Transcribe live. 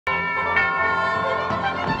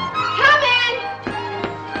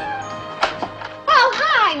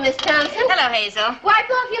Thompson. Hello, Hazel. Wipe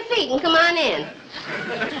off your feet and come on in.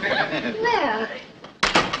 Well,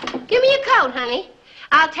 give me your coat, honey.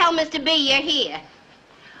 I'll tell Mr. B you're here.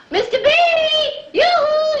 Mr. B!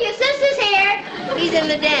 Yoo-hoo! Your sister's here. He's in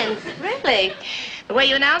the den. Really? The way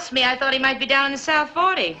you announced me, I thought he might be down in the South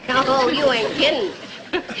 40. Oh, you ain't kidding.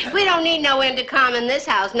 We don't need no intercom in this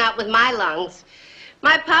house, not with my lungs.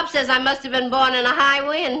 My pop says I must have been born in a high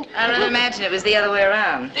wind. I don't imagine it was the other way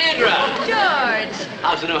around. Deirdre! George!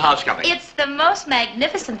 How's the new house coming? It's the most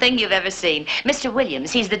magnificent thing you've ever seen. Mr.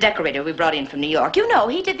 Williams, he's the decorator we brought in from New York. You know,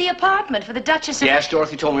 he did the apartment for the Duchess of... Yes,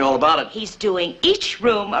 Dorothy told me all about it. He's doing each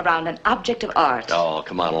room around an object of art. Oh,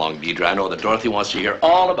 come on along, Deirdre. I know that Dorothy wants to hear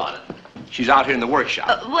all about it. She's out here in the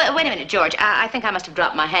workshop. Wait a minute, George. I think I must have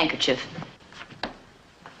dropped my handkerchief.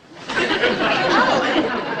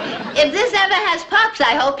 If this ever has pups,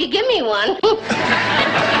 I hope you give me one.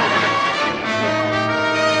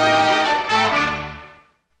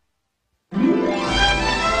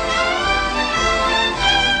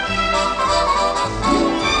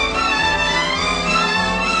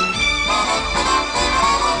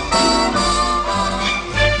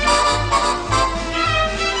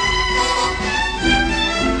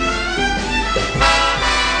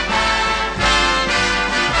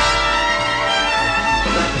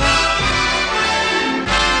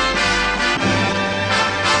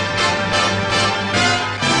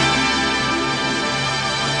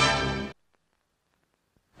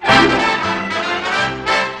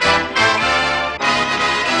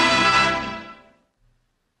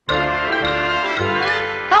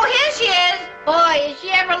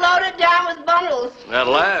 At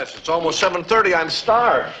last. It's almost 7:30. I'm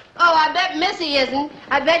starved. Oh, I bet Missy isn't.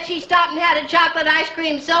 I bet she stopped and had a chocolate ice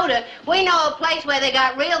cream soda. We know a place where they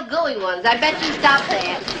got real gooey ones. I bet she stopped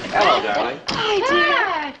there. Hello, darling. Hi,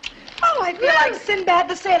 dear. Oh, I feel like Sinbad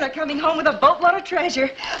the Sailor coming home with a boatload of treasure.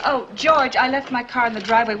 Oh, George, I left my car in the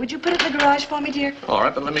driveway. Would you put it in the garage for me, dear? All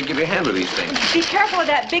right, but let me give you a hand with these things. Be careful of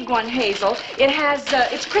that big one, Hazel. It has,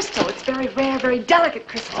 it's crystal. It's very rare, very delicate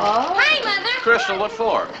crystal. Oh. Hi, Mother. Crystal, what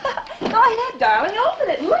for? Go ahead, darling. Open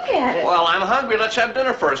it and look at it. Well, I'm hungry. Let's have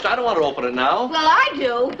dinner first. I don't want to open it now. Well, I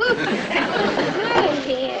do. Oh,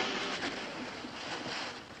 dear.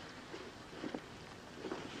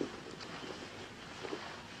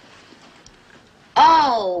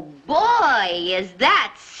 Oh, boy, is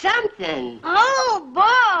that something. Oh,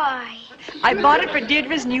 boy. I bought it for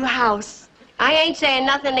Deirdre's new house. I ain't saying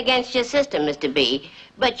nothing against your sister, Mr. B,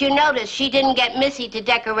 but you notice she didn't get Missy to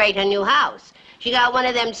decorate her new house. She got one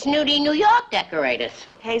of them snooty New York decorators.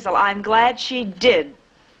 Hazel, I'm glad she did.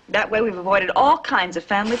 That way we've avoided all kinds of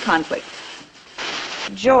family conflict.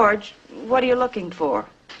 George, what are you looking for?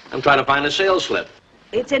 I'm trying to find a sales slip.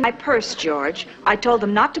 It's in my purse, George. I told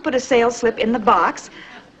them not to put a sales slip in the box.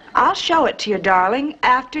 I'll show it to you, darling,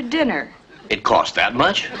 after dinner. It cost that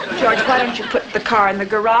much? George, why don't you put the car in the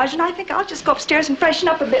garage, and I think I'll just go upstairs and freshen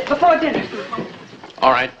up a bit before dinner.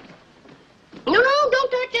 All right. No,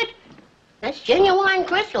 don't touch it. That's genuine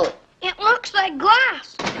crystal. It looks like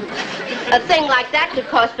glass. A thing like that could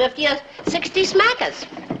cost 50 or 60 smackers.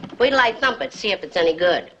 Wait till I thump it, see if it's any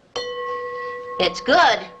good. It's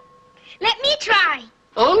good. Let me try.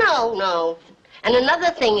 Oh, no. And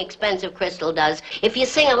another thing expensive crystal does, if you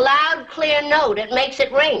sing a loud, clear note, it makes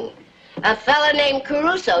it ring. A fella named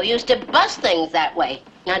Caruso used to bust things that way.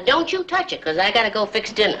 Now, don't you touch it, because I got to go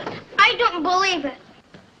fix dinner. I don't believe it.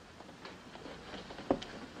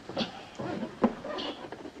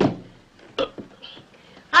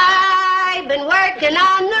 I've been working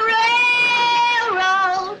on the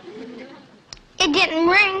railroad. It didn't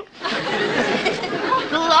ring.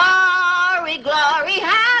 Glory, glory,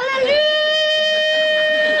 hallelujah.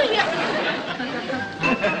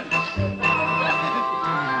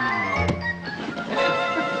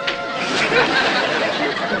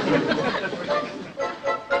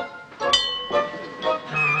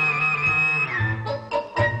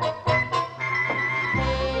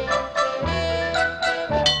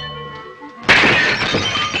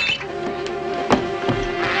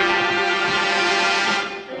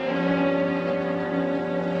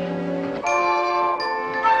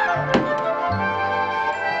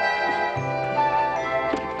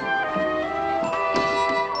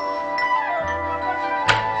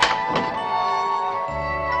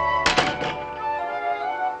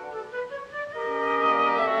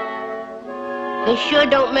 They sure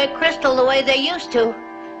don't make crystal the way they used to.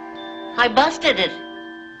 I busted it.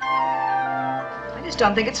 I just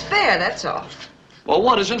don't think it's fair, that's all. Well,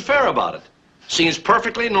 what isn't fair about it? Seems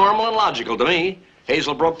perfectly normal and logical to me.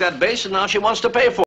 Hazel broke that vase, and now she wants to pay for it.